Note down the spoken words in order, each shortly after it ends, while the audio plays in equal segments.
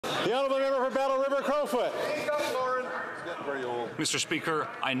The honourable member for Battle River Crowfoot. Mr. Speaker,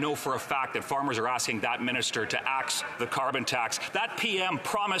 I know for a fact that farmers are asking that minister to axe the carbon tax. That PM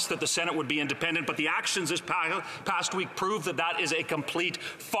promised that the Senate would be independent, but the actions this past week prove that that is a complete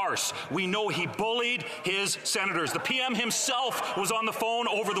farce. We know he bullied his senators. The PM himself was on the phone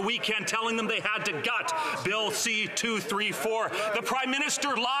over the weekend telling them they had to gut Bill C-234. The Prime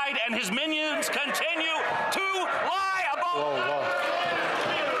Minister lied, and his minions continue to lie about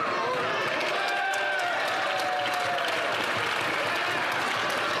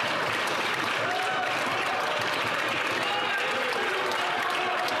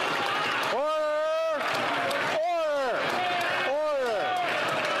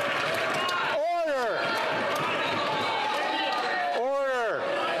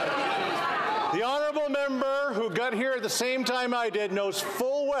here at the same time I did knows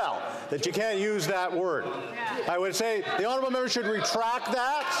full well that you can't use that word. I would say the honourable member should retract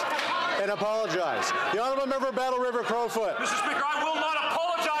that and apologize. The honourable member of Battle River Crowfoot. Mr. Speaker, I will not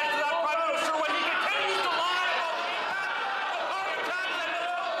apologize to that Prime Minister when he continues to lie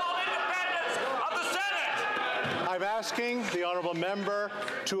about the independence of the Senate. I'm asking the honourable member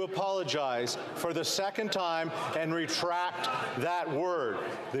to apologize for the second time and retract that word.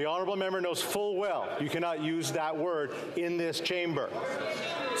 The honourable member knows full well you cannot use that word in this chamber.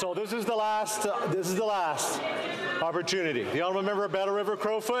 So this is the last opportunity. The honourable member of Battle River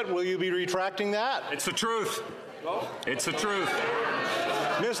Crowfoot, will you be retracting that? It's the truth. It's the truth.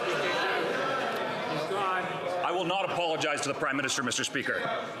 I will not apologize to the Prime Minister, Mr. Speaker.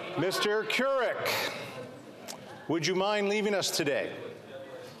 Mr. Couric, would you mind leaving us today?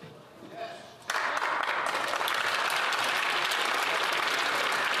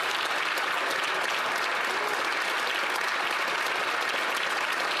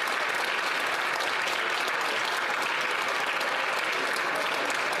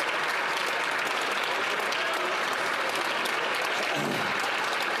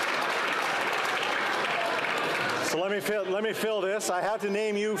 Let me fill this. I have to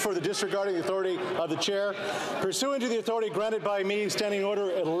name you for the disregarding the authority of the chair. Pursuant to the authority granted by me, Standing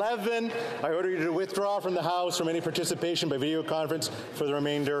Order 11, I order you to withdraw from the House from any participation by video conference for the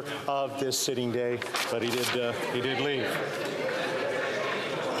remainder of this sitting day. But he did leave.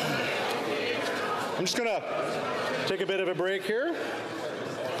 I'm just going to take a bit of a break here.